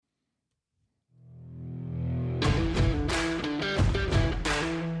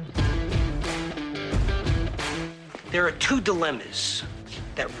There are two dilemmas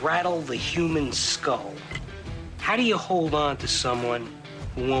that rattle the human skull. How do you hold on to someone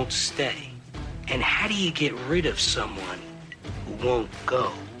who won't stay? And how do you get rid of someone who won't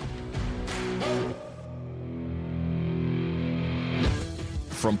go?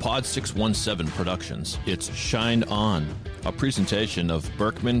 From Pod 617 Productions, it's Shine On, a presentation of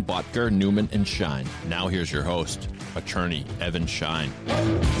Berkman, Bottger, Newman, and Shine. Now here's your host, attorney Evan Shine.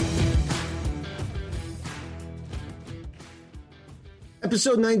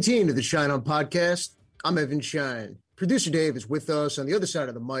 Episode 19 of the Shine On podcast. I'm Evan Shine. Producer Dave is with us on the other side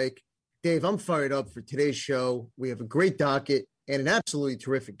of the mic. Dave, I'm fired up for today's show. We have a great docket and an absolutely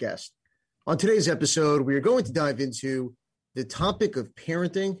terrific guest. On today's episode, we are going to dive into the topic of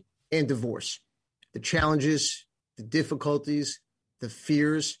parenting and divorce, the challenges, the difficulties, the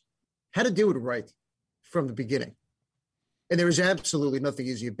fears, how to do it right from the beginning. And there is absolutely nothing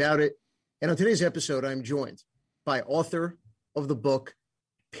easy about it. And on today's episode, I'm joined by author of the book,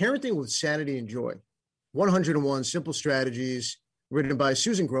 Parenting with Sanity and Joy, 101 Simple Strategies, written by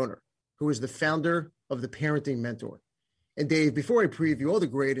Susan Groner, who is the founder of The Parenting Mentor. And Dave, before I preview all the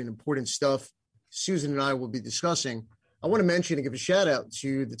great and important stuff Susan and I will be discussing, I want to mention and give a shout out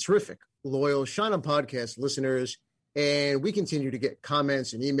to the terrific, loyal Shine On Podcast listeners. And we continue to get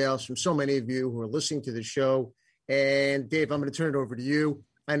comments and emails from so many of you who are listening to the show. And Dave, I'm going to turn it over to you.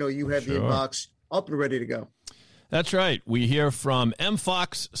 I know you have the inbox up and ready to go. That's right. We hear from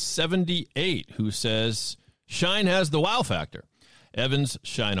MFox78, who says, Shine has the wow factor. Evan's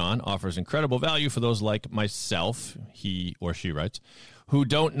Shine On offers incredible value for those like myself, he or she writes, who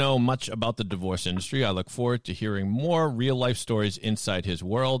don't know much about the divorce industry. I look forward to hearing more real-life stories inside his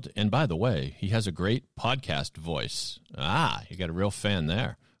world. And by the way, he has a great podcast voice. You got a real fan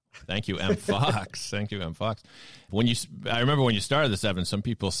there. Thank you, M. Fox. Thank you, M. Fox. I remember when you started this, Evan, some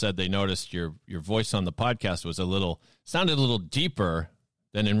people said they noticed your voice on the podcast sounded a little deeper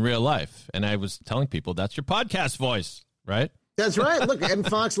than in real life. And I was telling people that's your podcast voice, right? That's right. Look, M.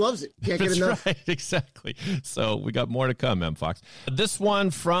 Fox loves it. Can't get enough. Right, exactly. So we got more to come, M. Fox. This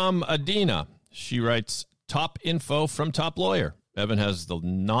one from Adina. She writes, top info from top lawyer. Evan has the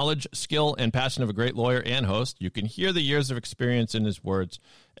knowledge, skill, and passion of a great lawyer and host. You can hear the years of experience in his words.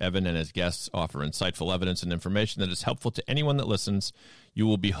 Evan and his guests offer insightful evidence and information that is helpful to anyone that listens. You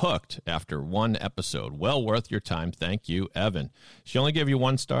will be hooked after one episode. Well worth your time. Thank you, Evan. She only gave you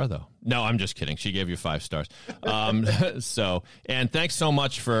 1 star, though. No, I'm just kidding. She gave you 5 stars. And thanks so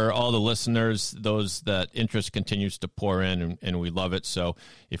much for all the listeners. Those that interest continues to pour in, and we love it. So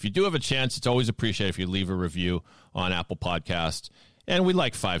if you do have a chance, it's always appreciated if you leave a review on Apple Podcasts. And we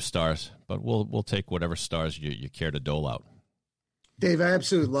like 5 stars, but we'll take whatever stars you care to dole out. Dave, I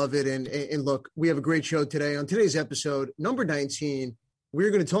absolutely love it. And look, we have a great show today. On today's episode, number 19,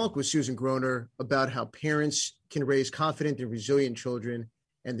 we're going to talk with Susan Groner about how parents can raise confident and resilient children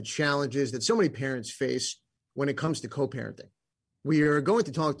and the challenges that so many parents face when it comes to co-parenting. We are going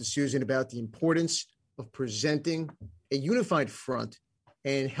to talk to Susan about the importance of presenting a unified front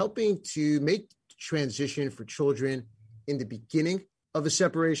and helping to make the transition for children in the beginning of a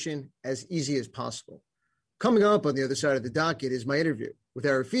separation as easy as possible. Coming up on the other side of the docket is my interview with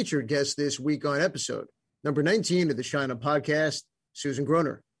our featured guest this week on episode number 19 of the Shine On podcast, Susan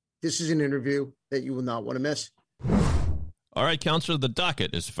Groner. This is an interview that you will not want to miss. All right, Counselor, the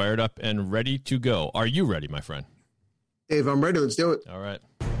docket is fired up and ready to go. Are you ready, my friend? Dave, I'm ready. Let's do it. All right.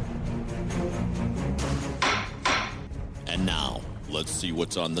 And now, let's see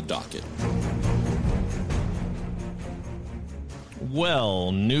what's on the docket.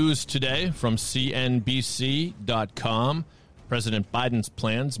 Well, news today from CNBC.com. President Biden's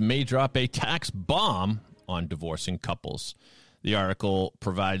plans may drop a tax bomb on divorcing couples. The article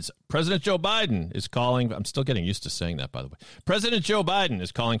provides President Joe Biden is calling, I'm still getting used to saying that, by the way. President Joe Biden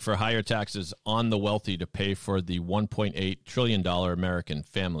is calling for higher taxes on the wealthy to pay for the $1.8 trillion American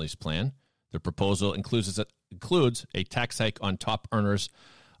Families Plan. The proposal includes a tax hike on top earners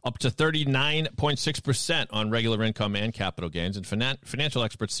up to 39.6% on regular income and capital gains. And financial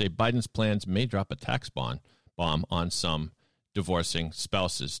experts say Biden's plans may drop a tax bomb on some divorcing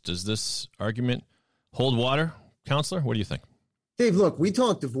spouses. Does this argument hold water, Counselor? What do you think? Dave, look, we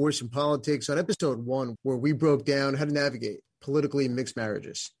talked divorce and politics on episode 1, where we broke down how to navigate politically mixed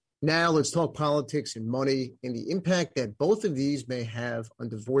marriages. Now let's talk politics and money and the impact that both of these may have on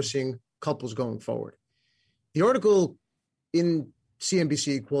divorcing couples going forward. The article in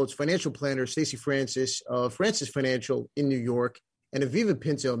CNBC quotes financial planner Stacey Francis of Francis Financial in New York and Aviva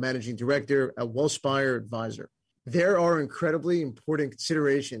Pinto, managing director at Wellspire Advisor. There are incredibly important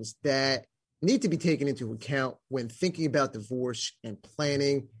considerations that need to be taken into account when thinking about divorce and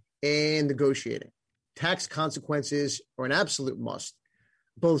planning and negotiating. tax consequences are an absolute must.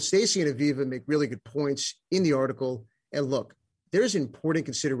 Both Stacey and Aviva make really good points in the article. And look, there's important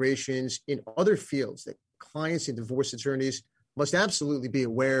considerations in other fields that clients and divorce attorneys must absolutely be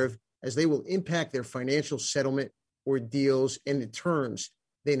aware of, as they will impact their financial settlement or deals and the terms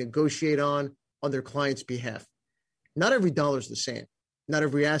they negotiate on their client's behalf. Not every dollar is the same. Not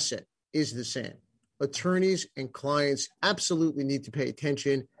every asset is the same. Attorneys and clients absolutely need to pay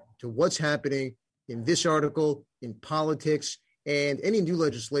attention to what's happening in this article, in politics, and any new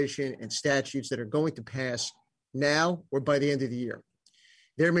legislation and statutes that are going to pass now or by the end of the year.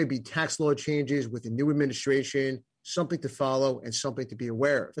 There may be tax law changes with the new administration, something to follow and something to be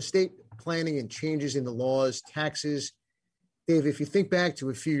aware of. Estate planning and changes in the laws, taxes. Dave, if you think back to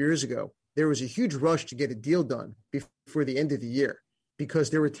a few years ago, there was a huge rush to get a deal done before the end of the year because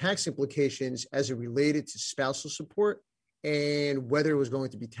there were tax implications as it related to spousal support and whether it was going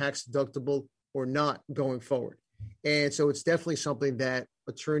to be tax deductible or not going forward. And so it's definitely something that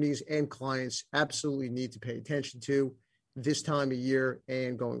attorneys and clients absolutely need to pay attention to this time of year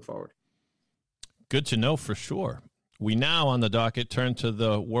and going forward. Good to know for sure. We now on the docket turn to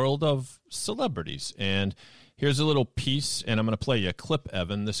the world of celebrities. And here's a little piece, and I'm going to play you a clip,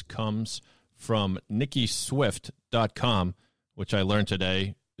 Evan. This comes from NikkiSwift.com, which I learned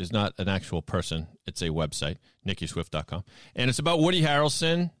today is not an actual person. It's a website, NikkiSwift.com. And it's about Woody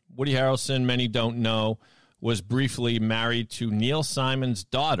Harrelson. Woody Harrelson, many don't know, was briefly married to Neil Simon's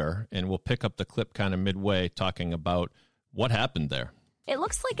daughter. And we'll pick up the clip kind of midway talking about what happened there. It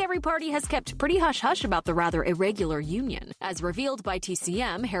looks like every party has kept pretty hush-hush about the rather irregular union. As revealed by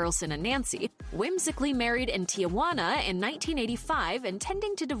TCM, Harrelson and Nancy whimsically married in Tijuana in 1985,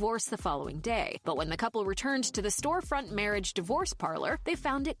 intending to divorce the following day. But when the couple returned to the storefront marriage divorce parlor, they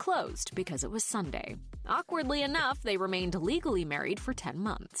found it closed because it was Sunday. Awkwardly enough, they remained legally married for 10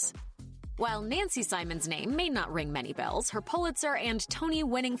 months. While Nancy Simon's name may not ring many bells, her Pulitzer and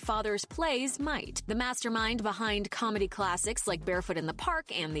Tony-winning father's plays might. The mastermind behind comedy classics like Barefoot in the Park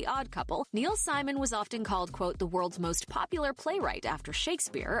and The Odd Couple, Neil Simon was often called, quote, the world's most popular playwright after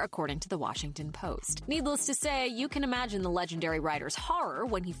Shakespeare, according to the Washington Post. Needless to say, you can imagine the legendary writer's horror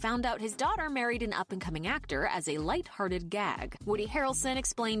when he found out his daughter married an up-and-coming actor as a light-hearted gag. Woody Harrelson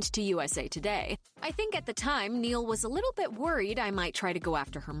explained to USA Today, I think at the time, Neil was a little bit worried I might try to go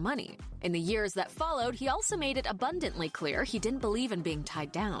after her money. In the years that followed, he also made it abundantly clear he didn't believe in being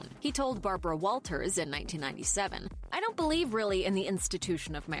tied down. He told Barbara Walters in 1997, I don't believe really in the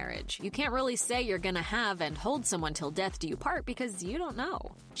institution of marriage. You can't really say you're gonna have and hold someone till death do you part because you don't know.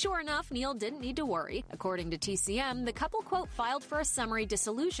 Sure enough, Neil didn't need to worry. According to TCM, the couple, quote, filed for a summary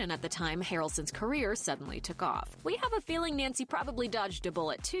dissolution at the time Harrelson's career suddenly took off. We have a feeling Nancy probably dodged a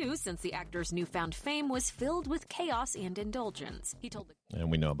bullet too, since the actor's newfound fame was filled with chaos and indulgence. He told the... And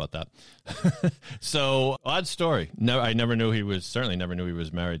we know about that. So, odd story. No, I never knew he was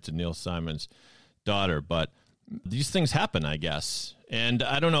married to Neil Simon's daughter, but these things happen, I guess. And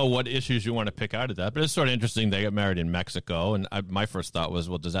I don't know what issues you want to pick out of that, but it's sort of interesting they got married in Mexico. And my first thought was,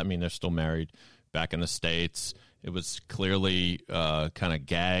 well, does that mean they're still married back in the States? It was clearly kind of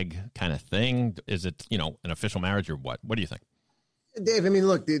gag kind of thing. Is it, an official marriage or what? What do you think? Dave, I mean,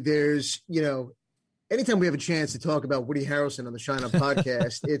 look, there's, anytime we have a chance to talk about Woody Harrelson on the Shine On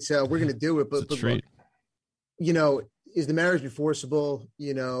podcast, it's we're going to do it. But look, is the marriage enforceable?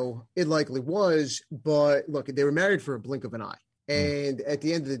 It likely was, but look, they were married for a blink of an eye. And at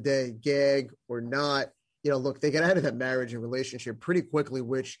the end of the day, gag or not, look, they got out of that marriage and relationship pretty quickly,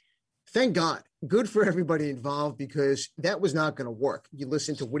 which, thank God, good for everybody involved, because that was not going to work. You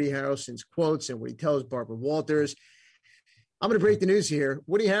listen to Woody Harrelson's quotes and what he tells Barbara Walters. I'm going to break the news here.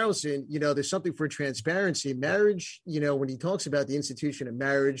 Woody Harrelson, there's something for transparency. Marriage, when he talks about the institution of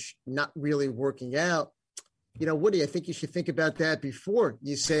marriage not really working out, Woody, I think you should think about that before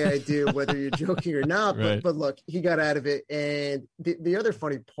you say I do, whether you're joking or not. Right. But look, he got out of it. And the other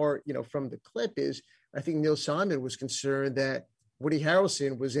funny part, from the clip is I think Neil Simon was concerned that Woody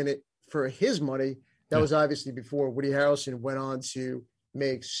Harrelson was in it for his money. That was obviously before Woody Harrelson went on to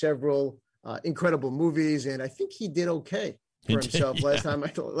make several incredible movies. And I think he did okay for himself last time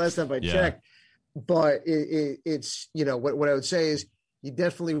I checked. But it's what I would say is you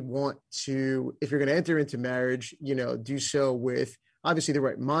definitely want to, if you're going to enter into marriage, do so with obviously the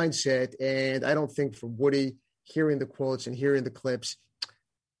right mindset. And I don't think for Woody, hearing the quotes and hearing the clips,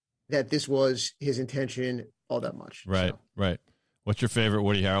 that this was his intention all that much. Right. What's your favorite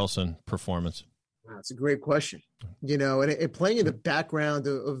Woody Harrelson performance? That's a great question. And playing in the background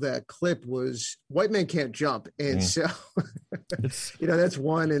of that clip was White Men Can't Jump. And so, that's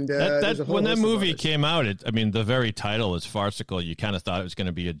one. And when that movie came out, the very title is farcical. You kind of thought it was going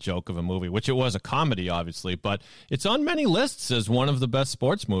to be a joke of a movie, which it was, a comedy, obviously, but it's on many lists as one of the best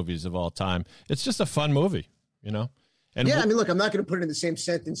sports movies of all time. It's just a fun movie, And look, I'm not going to put it in the same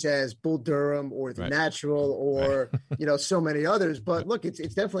sentence as Bull Durham or The Natural or, so many others. But look, it's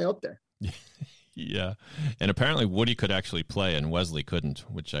definitely up there. Yeah. And apparently Woody could actually play and Wesley couldn't,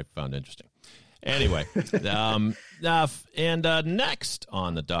 which I found interesting. Anyway, next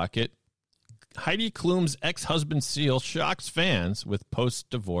on the docket, Heidi Klum's ex-husband Seal shocks fans with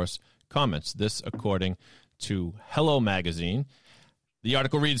post-divorce comments. This according to Hello Magazine. The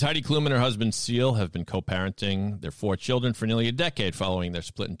article reads, Heidi Klum and her husband Seal have been co-parenting their 4 children for nearly a decade following their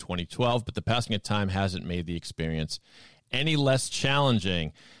split in 2012, but the passing of time hasn't made the experience any less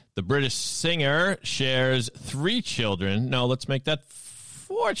challenging. The British singer shares 3 children. No, let's make that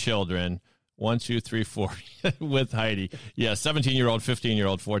 4 children. 1, 2, 3, 4 with Heidi. Yeah, 17-year-old,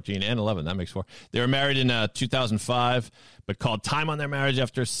 15-year-old, 14, and 11. That makes 4. They were married in 2005, but called time on their marriage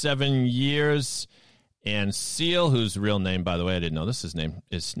after 7 years. And Seal, whose real name, by the way, I didn't know this, his name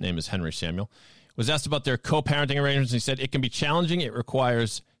is Henry Samuel, was asked about their co-parenting arrangements. He said, it can be challenging. It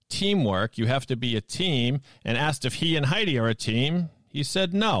requires teamwork. You have to be a team. And asked if he and Heidi are a team, he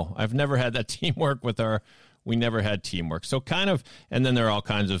said, no, I've never had that teamwork with her. We never had teamwork. So kind of, and then there are all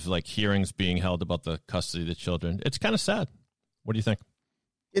kinds of hearings being held about the custody of the children. It's kind of sad. What do you think?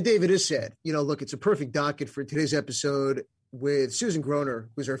 Yeah, Dave, it is sad. Look, it's a perfect docket for today's episode with Susan Groner,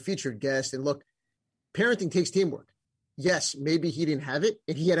 who's our featured guest. And look, parenting takes teamwork. Yes, maybe he didn't have it,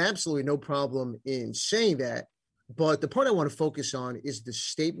 and he had absolutely no problem in saying that. But the part I want to focus on is the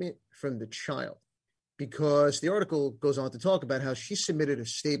statement from the child, because the article goes on to talk about how she submitted a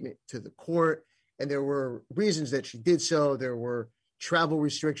statement to the court, and there were reasons that she did so. There were travel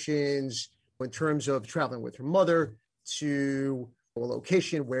restrictions in terms of traveling with her mother to a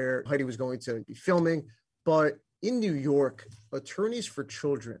location where Heidi was going to be filming. But in New York, attorneys for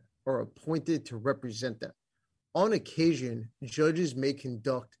children are appointed to represent them. On occasion, judges may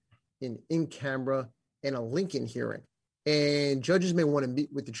conduct an in-camera and a Lincoln hearing, and judges may want to meet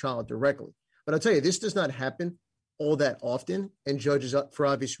with the child directly. But I'll tell you, this does not happen all that often, and judges, for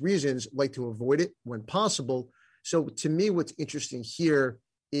obvious reasons, like to avoid it when possible. So to me, what's interesting here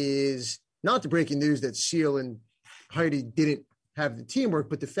is not the breaking news that Seal and Heidi didn't have the teamwork,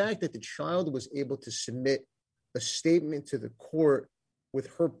 but the fact that the child was able to submit a statement to the court with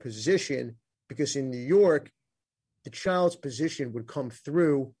her position, because in New York, the child's position would come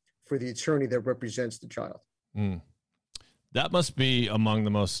through for the attorney that represents the child. That must be among the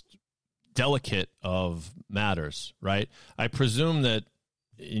most delicate of matters, right? I presume that,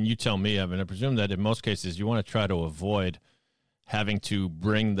 and you tell me, Evan, I presume that in most cases you want to try to avoid having to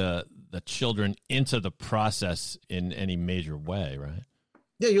bring the children into the process in any major way, right?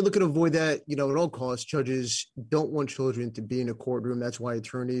 Yeah, you're looking to avoid that, at all costs. Judges don't want children to be in a courtroom. That's why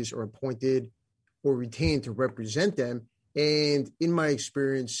attorneys are appointed or retained to represent them. And in my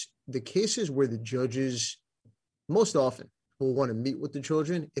experience, the cases where the judges most often will want to meet with the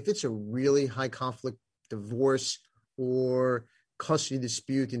children, if it's a really high conflict divorce or custody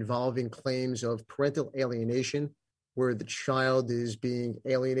dispute involving claims of parental alienation, where the child is being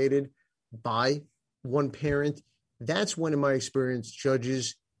alienated by one parent, that's when, in my experience,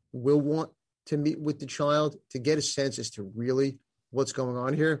 judges will want to meet with the child to get a sense as to really what's going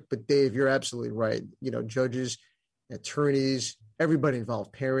on here. But Dave, you're absolutely right. Judges, attorneys, everybody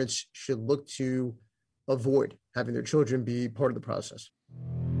involved, parents should look to avoid having their children be part of the process.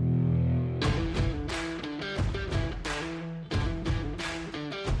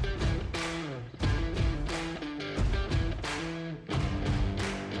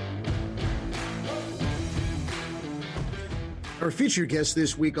 Our featured guest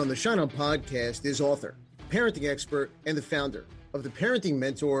this week on the Shine On podcast is author, parenting expert, and the founder of the Parenting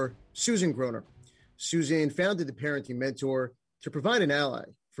Mentor, Susan Groner. Susan founded the Parenting Mentor to provide an ally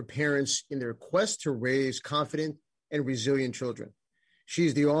for parents in their quest to raise confident and resilient children.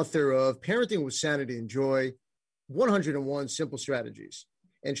 She's the author of Parenting with Sanity and Joy, 101 Simple Strategies,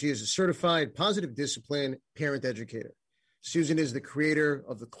 and she is a certified positive discipline parent educator. Susan is the creator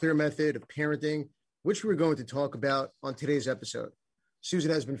of the Clear Method of Parenting, which we're going to talk about on today's episode.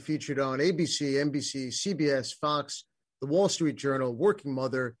 Susan has been featured on ABC, NBC, CBS, Fox, The Wall Street Journal, Working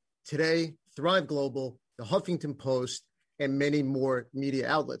Mother, Today, Thrive Global, The Huffington Post, and many more media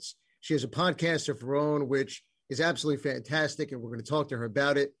outlets. She has a podcast of her own, which is absolutely fantastic, and we're going to talk to her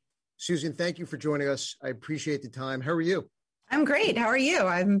about it. Susan, thank you for joining us. I appreciate the time. How are you? I'm great. How are you?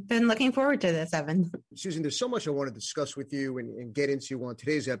 I've been looking forward to this, Evan. Susan, there's so much I want to discuss with you and get into on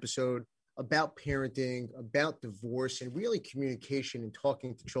today's episode about parenting, about divorce, and really communication and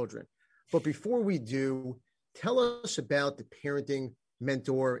talking to children. But before we do, tell us about the Parenting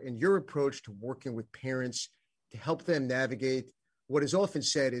Mentor and your approach to working with parents to help them navigate what is often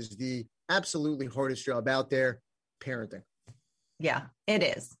said is the absolutely hardest job out there, parenting. Yeah, it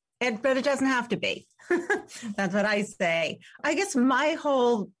is. But it doesn't have to be. That's what I say. I guess my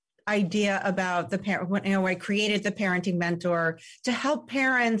whole idea about the parent, I created the Parenting Mentor to help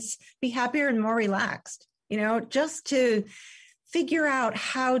parents be happier and more relaxed, just to figure out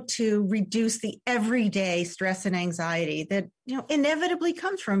how to reduce the everyday stress and anxiety that, inevitably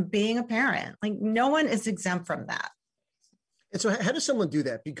comes from being a parent. Like no one is exempt from that. And so how does someone do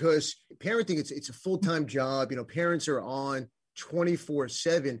that? Because parenting, it's a full-time job. Parents are on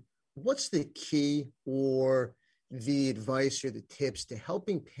 24/7. What's the key or the advice or the tips to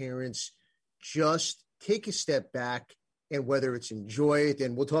helping parents just take a step back and whether it's enjoy it,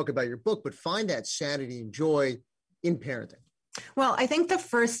 and we'll talk about your book, but find that sanity and joy in parenting? Well, I think the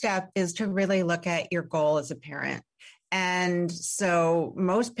first step is to really look at your goal as a parent. And so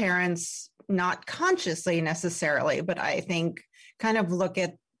most parents, not consciously necessarily, but I think kind of look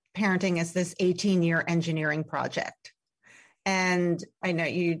at parenting as this 18-year engineering project. And I know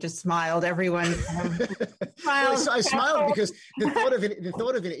you just smiled. Everyone smiled. Well, I smiled because the thought of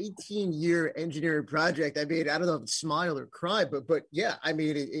an 18-year engineering project. I mean, I don't know if it's smile or cry, but yeah, I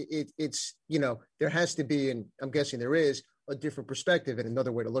mean, it's there has to be, and I'm guessing there is, a different perspective and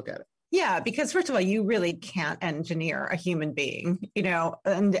another way to look at it. Yeah, because first of all, you really can't engineer a human being,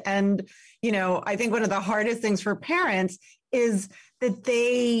 and I think one of the hardest things for parents is that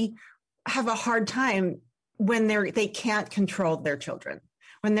they have a hard time when they can't control their children,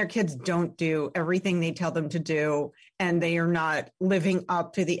 when their kids don't do everything they tell them to do, and they are not living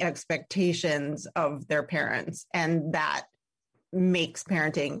up to the expectations of their parents. And that makes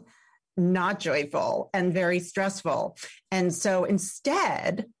parenting not joyful and very stressful. And so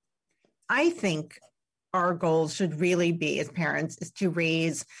instead, I think our goals should really be as parents is to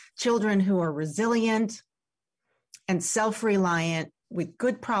raise children who are resilient and self-reliant with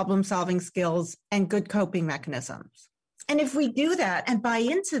good problem-solving skills and good coping mechanisms. And if we do that and buy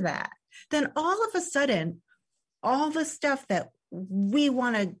into that, then all of a sudden, all the stuff that we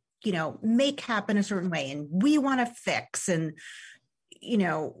want to, make happen a certain way and we want to fix and,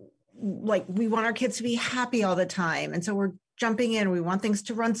 like we want our kids to be happy all the time. And so we're jumping in, we want things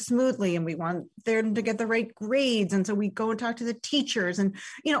to run smoothly and we want them to get the right grades. And so we go and talk to the teachers and,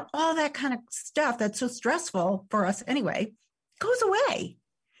 all that kind of stuff that's so stressful for us anyway, goes away.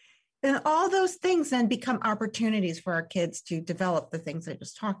 And all those things then become opportunities for our kids to develop the things I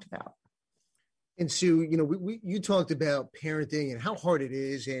just talked about. And Sue, you talked about parenting and how hard it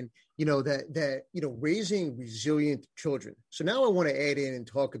is and, raising resilient children. So now I want to add in and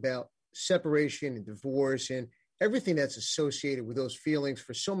talk about separation and divorce and everything that's associated with those feelings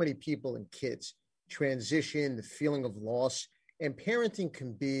for so many people and kids, transition, the feeling of loss, and parenting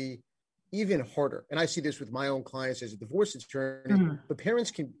can be even harder. And I see this with my own clients as a divorce attorney, but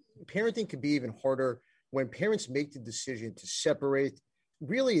parenting can be even harder when parents make the decision to separate.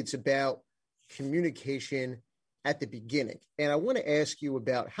 Really, it's about communication at the beginning. And I want to ask you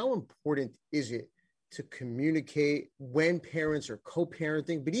about how important is it to communicate when parents are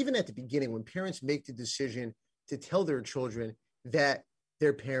co-parenting, but even at the beginning, when parents make the decision to tell their children that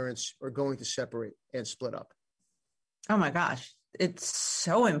their parents are going to separate and split up? Oh my gosh, it's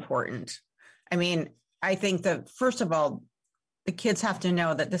so important. I mean, I think that first of all, the kids have to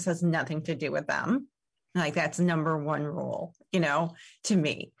know that this has nothing to do with them. Like that's number one rule, to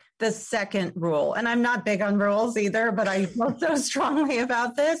me. The second rule, and I'm not big on rules either, but I feel so strongly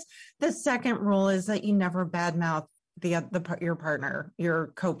about this. The second rule is that you never badmouth your partner,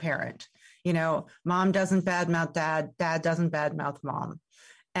 your co-parent. Mom doesn't badmouth dad, dad doesn't badmouth mom.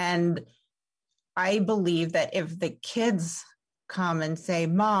 And I believe that if the kids come and say,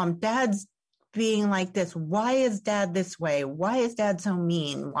 Mom, Dad's being like this, why is Dad this way? Why is Dad so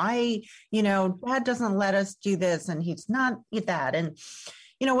mean? Why, Dad doesn't let us do this and he's not that. And,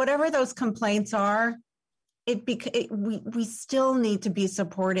 whatever those complaints are, we still need to be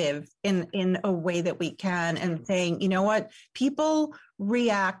supportive in a way that we can and saying, what, people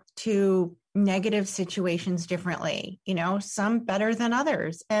react to negative situations differently, some better than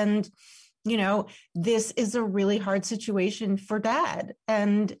others. And, this is a really hard situation for Dad,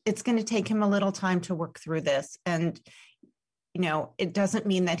 and it's going to take him a little time to work through this. And, it doesn't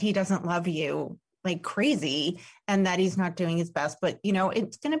mean that he doesn't love you like crazy and that he's not doing his best, but,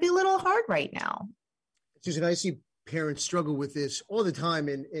 it's going to be a little hard right now. Susan, I see parents struggle with this all the time.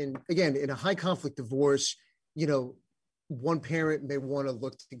 And again, in a high conflict divorce, one parent may want to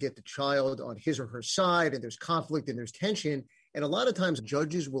look to get the child on his or her side, and there's conflict and there's tension. And a lot of times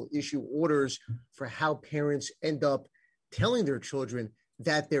judges will issue orders for how parents end up telling their children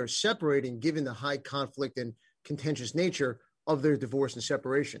that they're separating, given the high conflict and contentious nature of their divorce and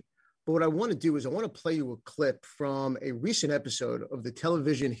separation. But what I want to do is I want to play you a clip from a recent episode of the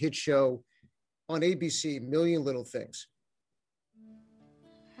television hit show on ABC, Million Little Things.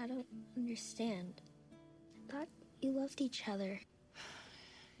 I don't understand. I thought you loved each other.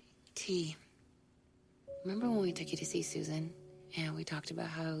 T, remember when we took you to see Susan and we talked about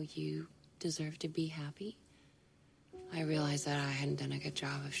how you deserve to be happy? I realized that I hadn't done a good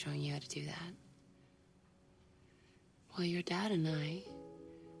job of showing you how to do that. Well, your dad and I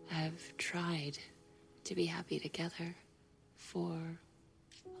have tried to be happy together for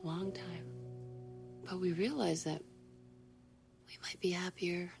a long time. But we realized that we might be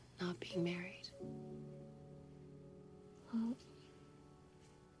happier not being married. Well,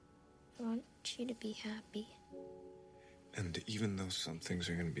 I want you to be happy. And even though some things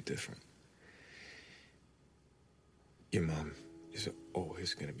are going to be different, your mom is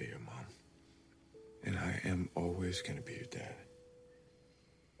always going to be your mom. And I am always going to be your dad.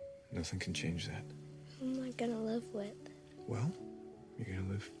 Nothing can change that. Who am I gonna live with? Well, you're going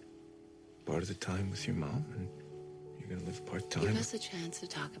to live part of the time with your mom, and you're going to live part-time. Give us a chance to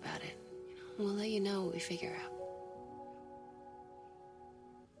talk about it. We'll let you know what we figure out.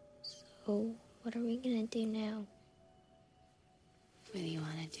 So, what are we gonna do now? What do you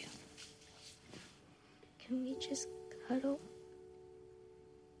want to do? Can we just cuddle?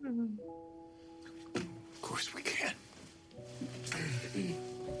 Of course we can.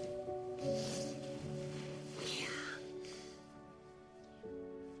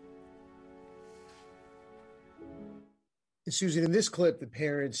 Susan, in this clip, the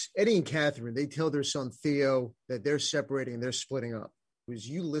parents, Eddie and Catherine, they tell their son Theo that they're separating and they're splitting up. As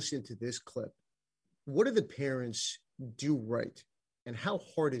you listen to this clip, what do the parents do right? And how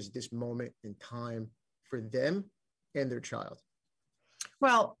hard is this moment in time for them and their child?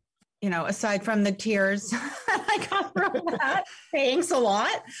 Well, aside from the tears I got from that, thanks a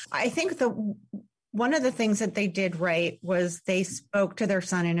lot. I think one of the things that they did right was they spoke to their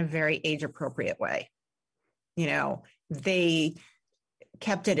son in a very age-appropriate way. They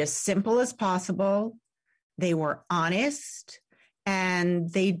kept it as simple as possible. They were honest, and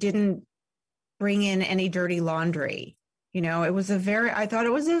they didn't bring in any dirty laundry. I thought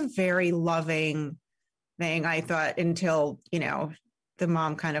it was a very loving thing. I thought until, the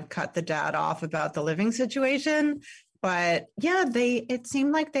mom kind of cut the dad off about the living situation. But yeah, it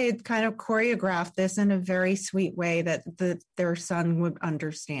seemed like they had kind of choreographed this in a very sweet way that their son would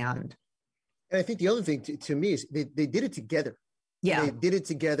understand. And I think the other thing to me is they did it together. Yeah. They did it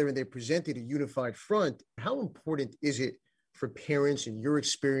together and they presented a unified front. How important is it for parents, in your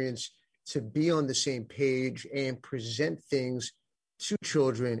experience, to be on the same page and present things to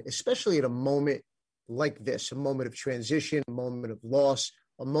children, especially at a moment like this, a moment of transition, a moment of loss,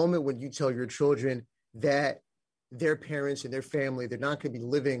 a moment when you tell your children that their parents and their family, they're not going to be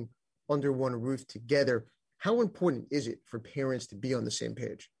living under one roof together? How important is it for parents to be on the same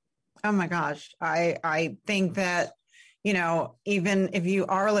page? Oh my gosh. I think that, even if you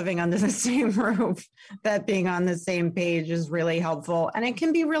are living under the same roof, that being on the same page is really helpful. And it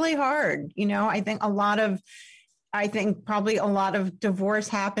can be really hard. I think probably a lot of divorce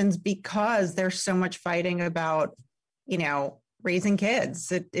happens because there's so much fighting about, raising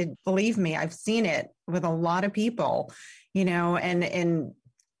kids. Believe me, I've seen it with a lot of people, and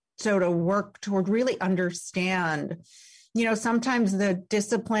so to work toward really understand, sometimes the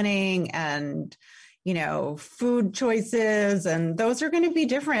disciplining and, food choices, and those are going to be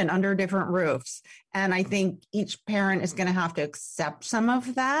different under different roofs. And I think each parent is going to have to accept some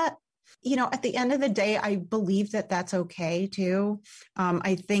of that. At the end of the day, I believe that that's okay too.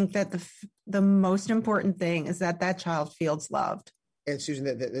 I think that the most important thing is that child feels loved. And Susan,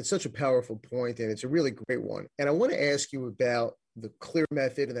 that's such a powerful point, and it's a really great one. And I want to ask you about the CLEAR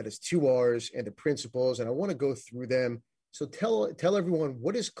method, and that is 2 R's, and the principles, and I want to go through them. So tell everyone,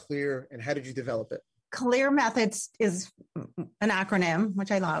 what is CLEAR and how did you develop it? CLEAR Methods is an acronym,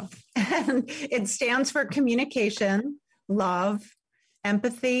 which I love. And it stands for communication, love,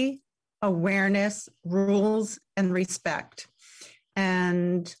 empathy, awareness, rules, and respect.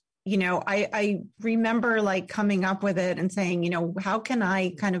 And, I remember coming up with it and saying, how can I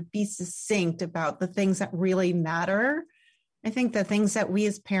kind of be succinct about the things that really matter? I think the things that we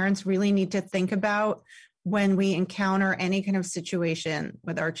as parents really need to think about when we encounter any kind of situation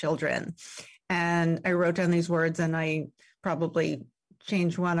with our children. And I wrote down these words, and I probably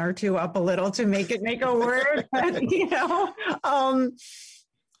changed one or two up a little to make it make a word,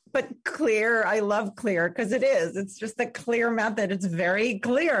 but clear. I love clear because it's just the clear method. It's very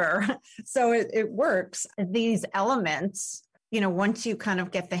clear. So it works. These elements, once you kind of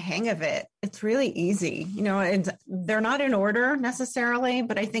get the hang of it, it's really easy. They're not in order necessarily,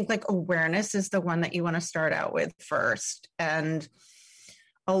 but I think like awareness is the one that you want to start out with first. And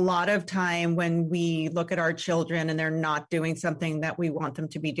a lot of time when we look at our children and they're not doing something that we want them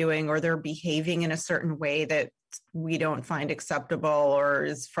to be doing, or they're behaving in a certain way that we don't find acceptable or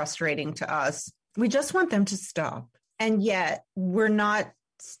is frustrating to us, we just want them to stop. And yet we're not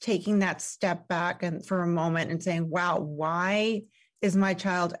taking that step back and for a moment and saying, wow, why is my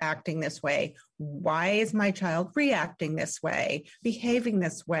child acting this way? Why is my child reacting this way, behaving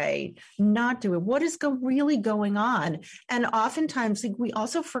this way, not doing? What is really going on? And oftentimes we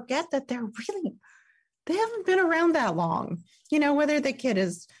also forget that they haven't been around that long. Whether the kid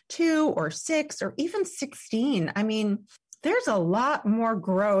is 2 or 6 or even 16. I mean, there's a lot more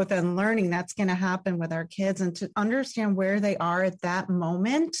growth and learning that's going to happen with our kids, and to understand where they are at that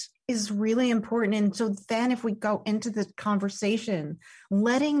moment is really important. And so then if we go into the conversation,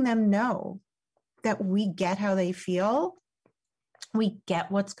 letting them know that we get how they feel, we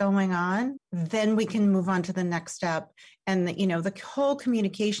get what's going on, then we can move on to the next step. And the whole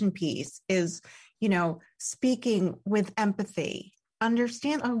communication piece is, speaking with empathy,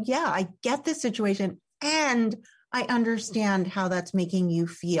 understand, oh yeah, I get this situation and I understand how that's making you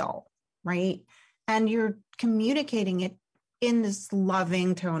feel, right? And you're communicating it in this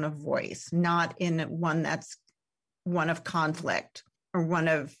loving tone of voice, not in one that's one of conflict or one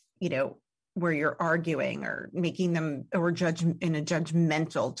of, where you're arguing or making them or judge in a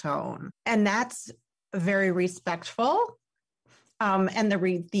judgmental tone. And that's very respectful. And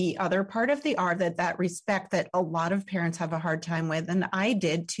the other part of the R, that respect that a lot of parents have a hard time with, and I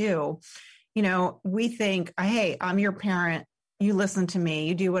did too. We think, hey, I'm your parent. You listen to me.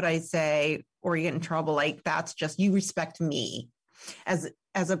 You do what I say, or you get in trouble. Like, that's just, you respect me. As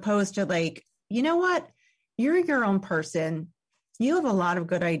opposed to like, you know what? You're your own person. You have a lot of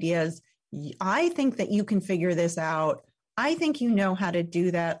good ideas. I think that you can figure this out. I think you know how to do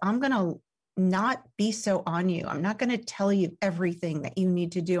that. I'm going to not be so on you. I'm not going to tell you everything that you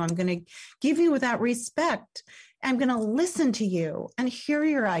need to do. I'm going to give you that respect. I'm going to listen to you and hear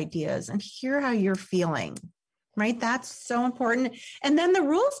your ideas and hear how you're feeling, right? That's so important. And then the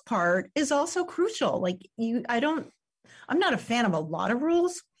rules part is also crucial. Like I'm not a fan of a lot of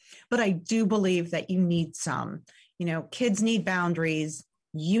rules, but I do believe that you need some. Kids need boundaries.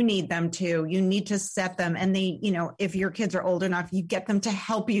 You need them too. You need to set them. And if your kids are old enough, you get them to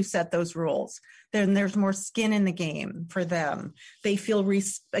help you set those rules. Then there's more skin in the game for them. They feel,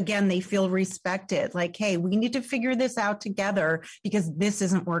 they feel respected. Like, hey, we need to figure this out together because this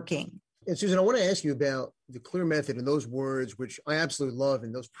isn't working. And Susan, I want to ask you about the clear method and those words, which I absolutely love,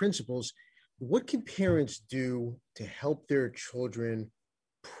 and those principles. What can parents do to help their children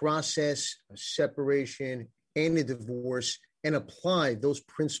process a separation and a divorce and apply those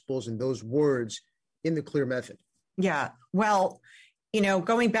principles and those words in the clear method? Yeah. Well,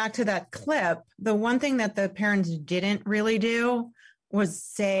 going back to that clip, the one thing that the parents didn't really do was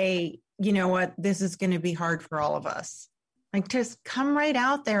say, you know what, this is going to be hard for all of us. Like, just come right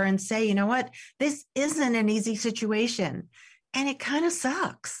out there and say, you know what, this isn't an easy situation and it kind of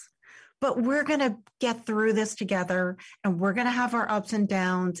sucks, but we're going to get through this together, and we're going to have our ups and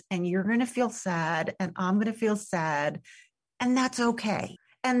downs, and you're going to feel sad and I'm going to feel sad. And that's okay.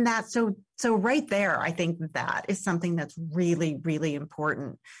 And that's so right there, I think that is something that's really, really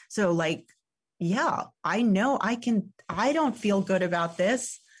important. So like, yeah, I know I don't feel good about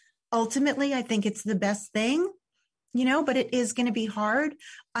this. Ultimately, I think it's the best thing, but it is going to be hard.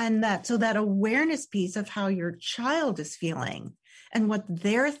 And that awareness piece of how your child is feeling and what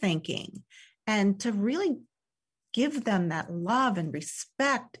they're thinking, and to really give them that love and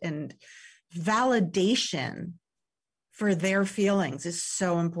respect and validation for their feelings is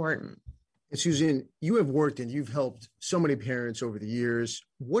so important. And Susan, you have worked and you've helped so many parents over the years.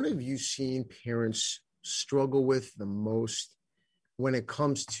 What have you seen parents struggle with the most when it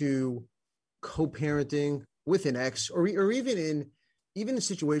comes to co-parenting with an ex, or even in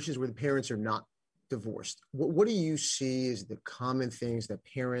situations where the parents are not divorced? What do you see as the common things that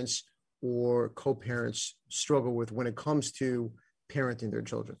parents or co-parents struggle with when it comes to parenting their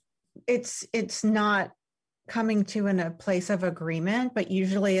children? It's not coming to in a place of agreement, but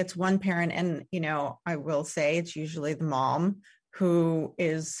usually it's one parent. And, I will say it's usually the mom who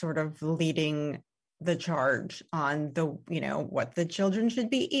is sort of leading the charge on the, what the children should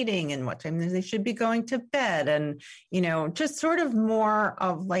be eating and what time they should be going to bed. And, just sort of more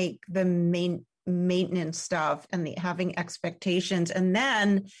of like the maintenance stuff and having expectations, and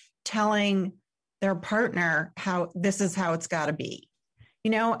then telling their partner how this is how it's got to be,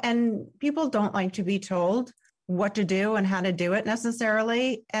 and people don't like to be told what to do and how to do it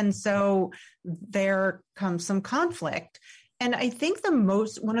necessarily. And so there comes some conflict. And I think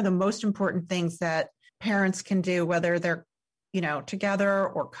one of the most important things that parents can do, whether they're, together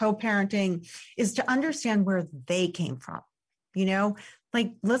or co-parenting, is to understand where they came from.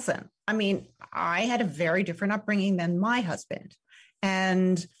 Like, listen, I mean, I had a very different upbringing than my husband.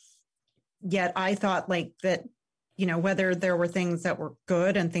 And yet I thought like that, whether there were things that were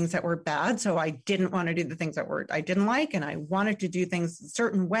good and things that were bad. So I didn't want to do the things that I didn't like. And I wanted to do things a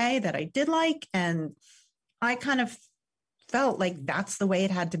certain way that I did like. And I kind of felt like that's the way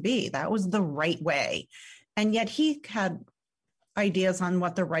it had to be. That was the right way. And yet he had ideas on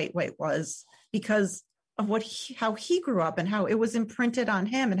what the right way was because of how he grew up and how it was imprinted on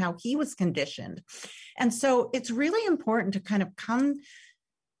him and how he was conditioned. And so it's really important to kind of come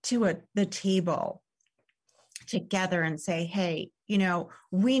to the table together and say, hey,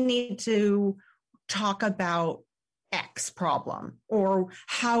 we need to talk about X problem, or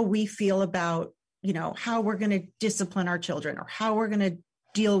how we feel about, how we're going to discipline our children, or how we're going to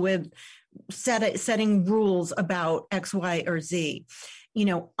deal with setting rules about X, Y, or Z.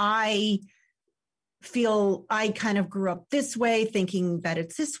 I feel I kind of grew up this way, thinking that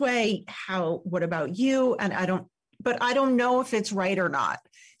it's this way. What about you? And I don't know if it's right or not,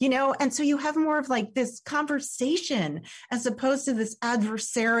 and so you have more of like this conversation as opposed to this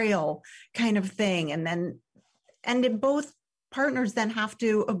adversarial kind of thing. And then both partners then have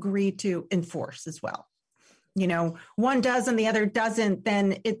to agree to enforce as well. One does and the other doesn't,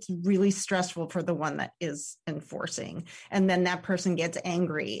 then it's really stressful for the one that is enforcing. And then that person gets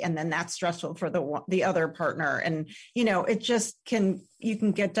angry, and then that's stressful for the other partner. And, it just you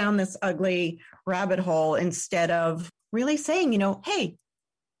can get down this ugly rabbit hole instead of really saying, hey,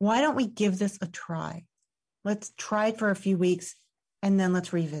 why don't we give this a try? Let's try it for a few weeks and then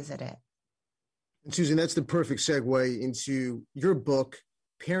let's revisit it. And Susan, that's the perfect segue into your book,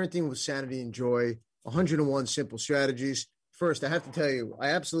 Parenting with Sanity and Joy, 101 Simple Strategies. First, I have to tell you, I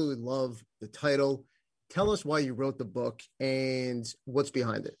absolutely love the title. Tell us why you wrote the book and what's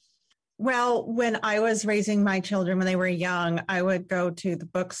behind it. Well, when I was raising my children when they were young, I would go to the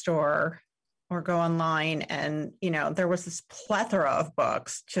bookstore or go online, and, there was this plethora of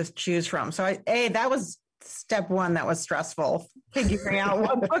books to choose from. So that was step one. That was stressful, figuring out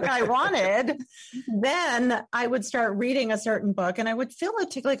what book I wanted. Then I would start reading a certain book and I would feel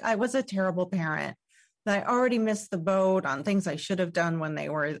like I was a terrible parent, that I already missed the boat on things I should have done when they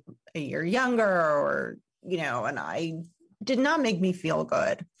were a year younger, or, and I did not make me feel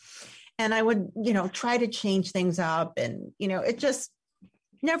good. And I would, try to change things up, and, it just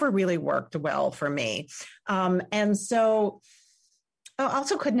never really worked well for me. And so I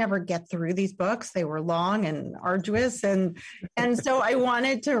also could never get through these books. They were long and arduous. And so I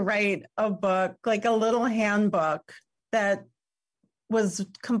wanted to write a book, like a little handbook that was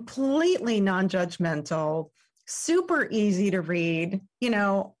completely non-judgmental, super easy to read,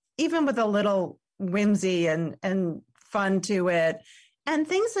 even with a little whimsy and fun to it, and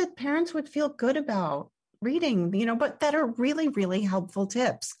things that parents would feel good about reading, but that are really, really helpful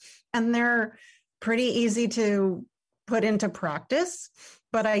tips. And they're pretty easy to put into practice.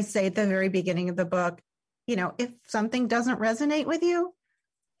 But I say at the very beginning of the book, if something doesn't resonate with you,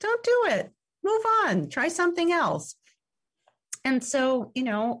 don't do it. Move on, try something else. And so,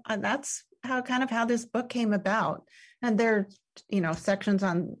 that's how this book came about. And there, sections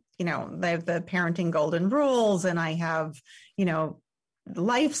on, they have the parenting golden rules, and I have,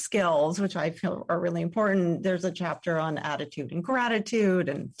 life skills, which I feel are really important. There's a chapter on attitude and gratitude,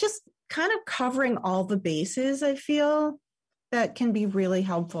 and just kind of covering all the bases, I feel, that can be really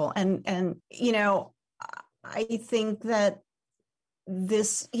helpful. And I think that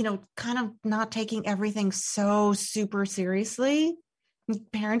this, kind of not taking everything so super seriously.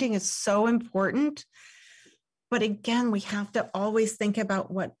 Parenting is so important. But again, we have to always think about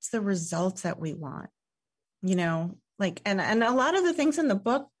what's the results that we want, and a lot of the things in the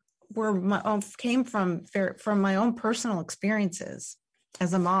book came from my own personal experiences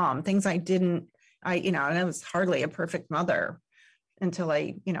as a mom, things and I was hardly a perfect mother until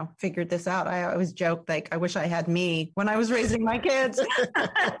I, figured this out. I always joke, like, I wish I had me when I was raising my kids.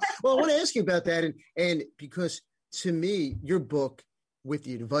 Well, I want to ask you about that. And because to me, your book, with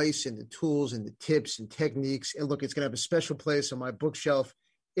the advice and the tools and the tips and techniques, and look, it's going to have a special place on my bookshelf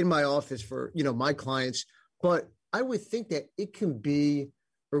in my office for, my clients, but I would think that it can be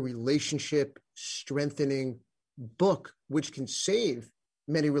a relationship strengthening book, which can save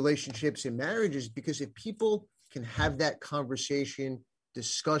many relationships and marriages, because if people can have that conversation,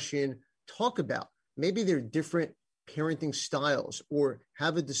 discussion, talk about maybe their different parenting styles, or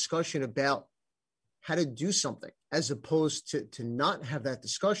have a discussion about how to do something, as opposed to not have that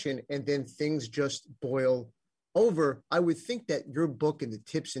discussion and then things just boil over. I would think that your book and the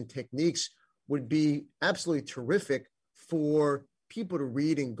tips and techniques would be absolutely terrific for people to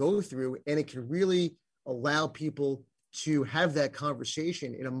read and go through, and it can really allow people to have that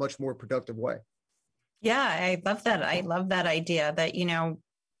conversation in a much more productive way. Yeah, I love that. I love that idea that,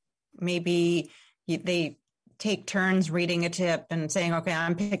 maybe they take turns reading a tip and saying, okay,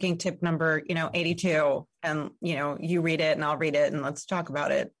 I'm picking tip number, 82, and, you read it and I'll read it and let's talk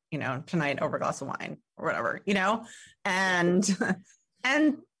about it, tonight over a glass of wine or whatever, and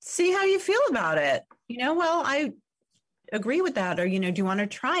see how you feel about it. Well, I agree with that, or, do you want to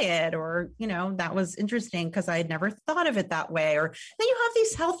try it? Or, that was interesting because I had never thought of it that way. Or then you have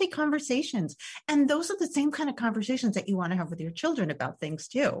these healthy conversations, and those are the same kind of conversations that you want to have with your children about things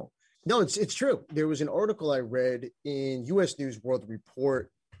too. No, it's true. There was an article I read in U.S. News World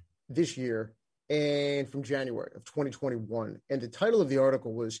Report this year, and from January of 2021. And the title of the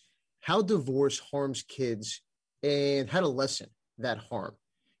article was How Divorce Harms Kids and How to Lessen That Harm.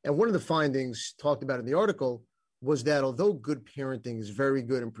 And one of the findings talked about in the article was that although good parenting is very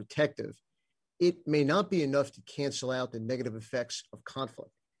good and protective, it may not be enough to cancel out the negative effects of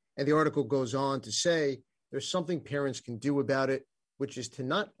conflict. And the article goes on to say there's something parents can do about it, which is to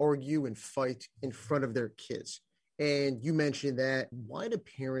not argue and fight in front of their kids. And you mentioned that. Why do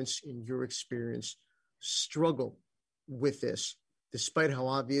parents, in your experience, struggle with this, despite how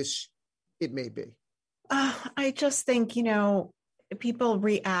obvious it may be? I just think, people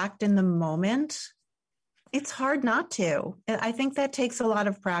react in the moment. It's hard not to. I think that takes a lot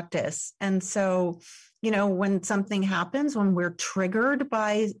of practice. And so, when something happens, when we're triggered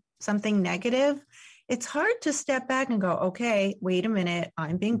by something negative, it's hard to step back and go, okay, wait a minute,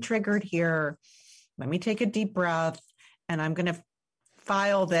 I'm being triggered here. Let me take a deep breath, and I'm going to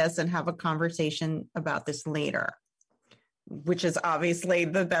file this and have a conversation about this later, which is obviously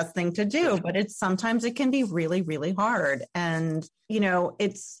the best thing to do. But sometimes it can be really, really hard. And,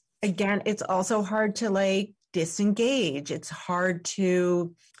 it's also hard to disengage. It's hard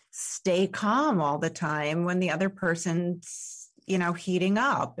to stay calm all the time when the other person's, heating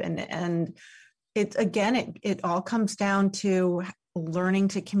up. And it all comes down to learning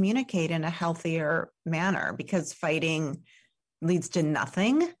to communicate in a healthier manner, because fighting leads to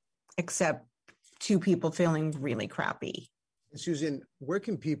nothing except two people feeling really crappy. Susan, where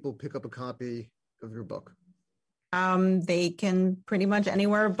can people pick up a copy of your book? They can pretty much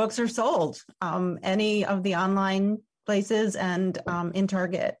anywhere books are sold, any of the online places, and in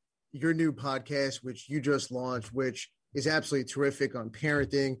Target. Your new podcast, which you just launched, which is absolutely terrific, on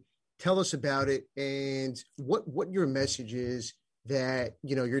parenting. Tell us about it and what your message is that,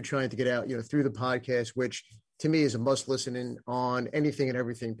 you're trying to get out, through the podcast, which to me is a must listen in on anything and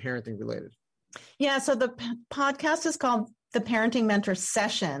everything parenting related. Yeah. So the podcast is called The Parenting Mentor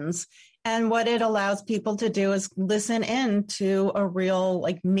Sessions. And what it allows people to do is listen in to a real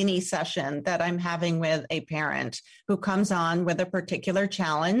mini session that I'm having with a parent who comes on with a particular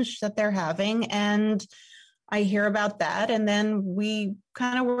challenge that they're having. And I hear about that, and then we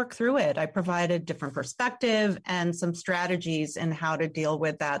kind of work through it. I provide a different perspective and some strategies in how to deal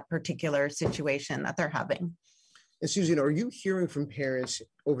with that particular situation that they're having. And Susan, are you hearing from parents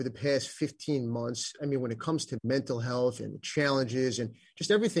over the past 15 months? I mean, when it comes to mental health and the challenges and just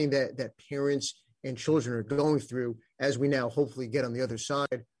everything that parents and children are going through as we now hopefully get on the other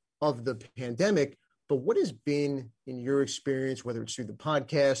side of the pandemic, but what has been, in your experience, whether it's through the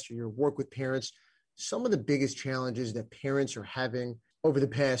podcast or your work with parents, some of the biggest challenges that parents are having over the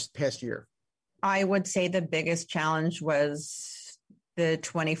past year? I would say the biggest challenge was the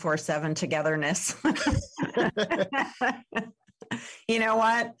 24/7 togetherness. You know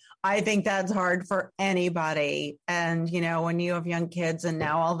what? I think that's hard for anybody. And, when you have young kids and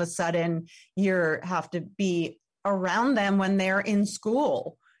now all of a sudden you have to be around them when they're in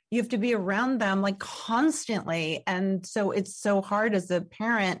school, you have to be around them constantly. And so it's so hard as a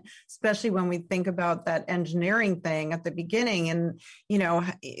parent, especially when we think about that engineering thing at the beginning and,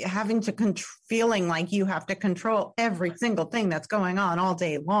 having to feeling like you have to control every single thing that's going on all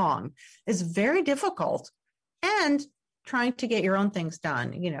day long is very difficult. And trying to get your own things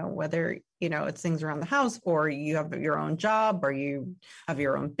done, whether, it's things around the house or you have your own job or you have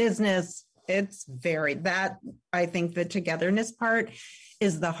your own business, It's I think the togetherness part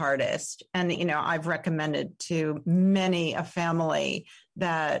is the hardest. And, I've recommended to many a family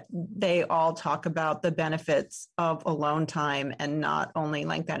that they all talk about the benefits of alone time, and not only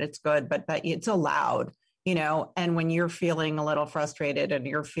like that it's good, but that it's allowed, and when you're feeling a little frustrated and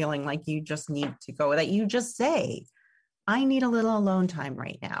you're feeling like you just need to go, that you just say, I need a little alone time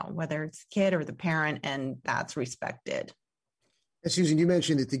right now, whether it's the kid or the parent, and that's respected. And Susan, you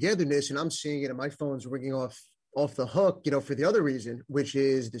mentioned the togetherness, and I'm seeing it, and my phone's ringing off the hook, for the other reason, which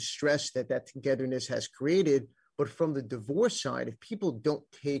is the stress that togetherness has created. But from the divorce side, if people don't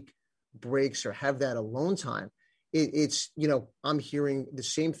take breaks or have that alone time, it's, I'm hearing the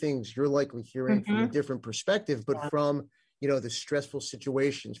same things you're likely hearing from a different perspective, but from, the stressful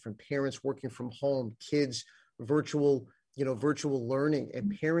situations, from parents working from home, kids, virtual learning,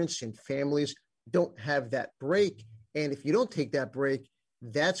 and parents and families don't have that break. And if you don't take that break,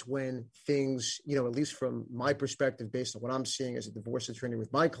 that's when things, at least from my perspective, based on what I'm seeing as a divorce attorney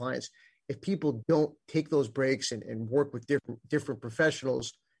with my clients, if people don't take those breaks and work with different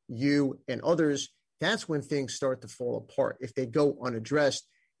professionals, you and others, that's when things start to fall apart if they go unaddressed.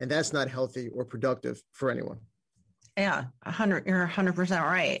 And that's not healthy or productive for anyone. Yeah, you're 100%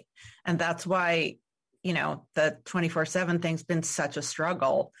 right. And that's why, the 24/7 thing's been such a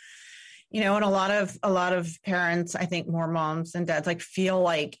struggle. And a lot of parents, I think more moms and dads, feel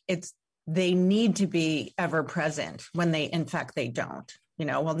like they need to be ever present when in fact they don't.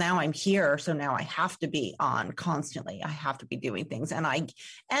 Well, now I'm here, so now I have to be on constantly. I have to be doing things, and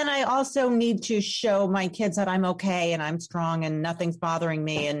I also need to show my kids that I'm okay and I'm strong and nothing's bothering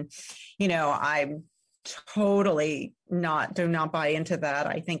me. And I'm totally do not buy into that.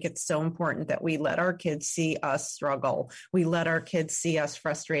 I think it's so important that we let our kids see us struggle. We let our kids see us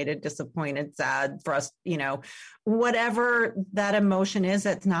frustrated, disappointed, sad, whatever that emotion is,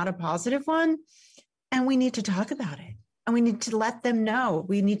 that's not a positive one. And we need to talk about it. And we need to let them know.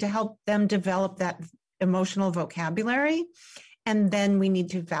 We need to help them develop that emotional vocabulary. And then we need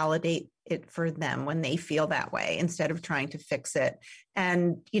to validate it for them when they feel that way, instead of trying to fix it.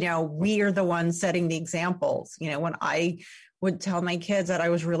 And, we are the ones setting the examples. When I would tell my kids that I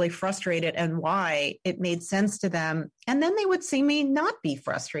was really frustrated and why, it made sense to them. And then they would see me not be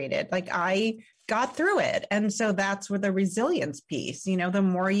frustrated. I got through it. And so that's where the resilience piece, the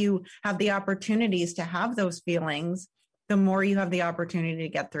more you have the opportunities to have those feelings, the more you have the opportunity to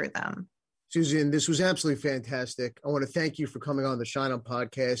get through them. Susan, this was absolutely fantastic. I want to thank you for coming on the Shine On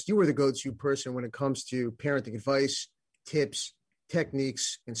podcast. You are the go-to person when it comes to parenting advice, tips,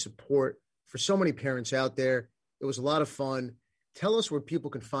 techniques, and support for so many parents out there. It was a lot of fun. Tell us where people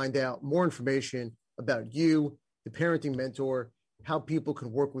can find out more information about you, the parenting mentor, how people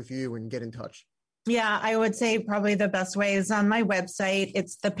can work with you and get in touch. Yeah, I would say probably the best way is on my website.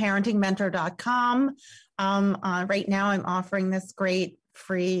 It's theparentingmentor.com. Right now I'm offering this great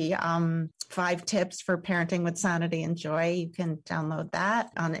free 5 tips for parenting with sanity and joy. You can download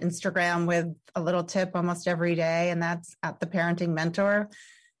that on Instagram with a little tip almost every day, and that's at The Parenting Mentor.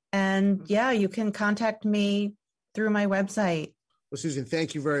 And yeah, you can contact me through my website. Well, Susan,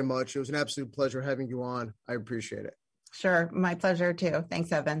 thank you very much. It was an absolute pleasure having you on. I appreciate it. Sure. My pleasure too.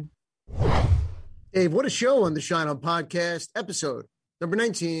 Thanks, Evan. Dave, what a show on the Shine On podcast, episode number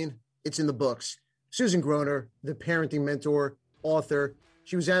 19. It's in the books. Susan Groner, the parenting mentor, author.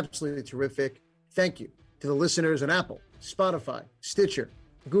 She was absolutely terrific. Thank you to the listeners on Apple, Spotify, Stitcher,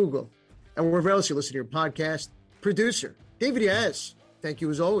 Google, and wherever else you listen to your podcast. Producer, David Yaz. Thank you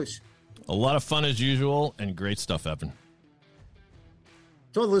as always. A lot of fun as usual and great stuff, Evan.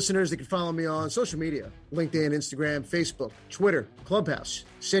 To all the listeners that can follow me on social media, LinkedIn, Instagram, Facebook, Twitter, Clubhouse.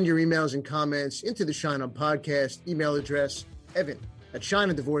 Send your emails and comments into the Shine On podcast email address,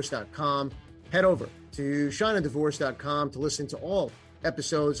 evan@shineanddivorce.com. Head over to shineanddivorce.com to listen to all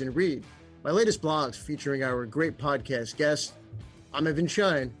episodes and read my latest blogs featuring our great podcast guests. I'm Evan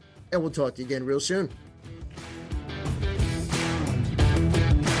Shine, and we'll talk to you again real soon.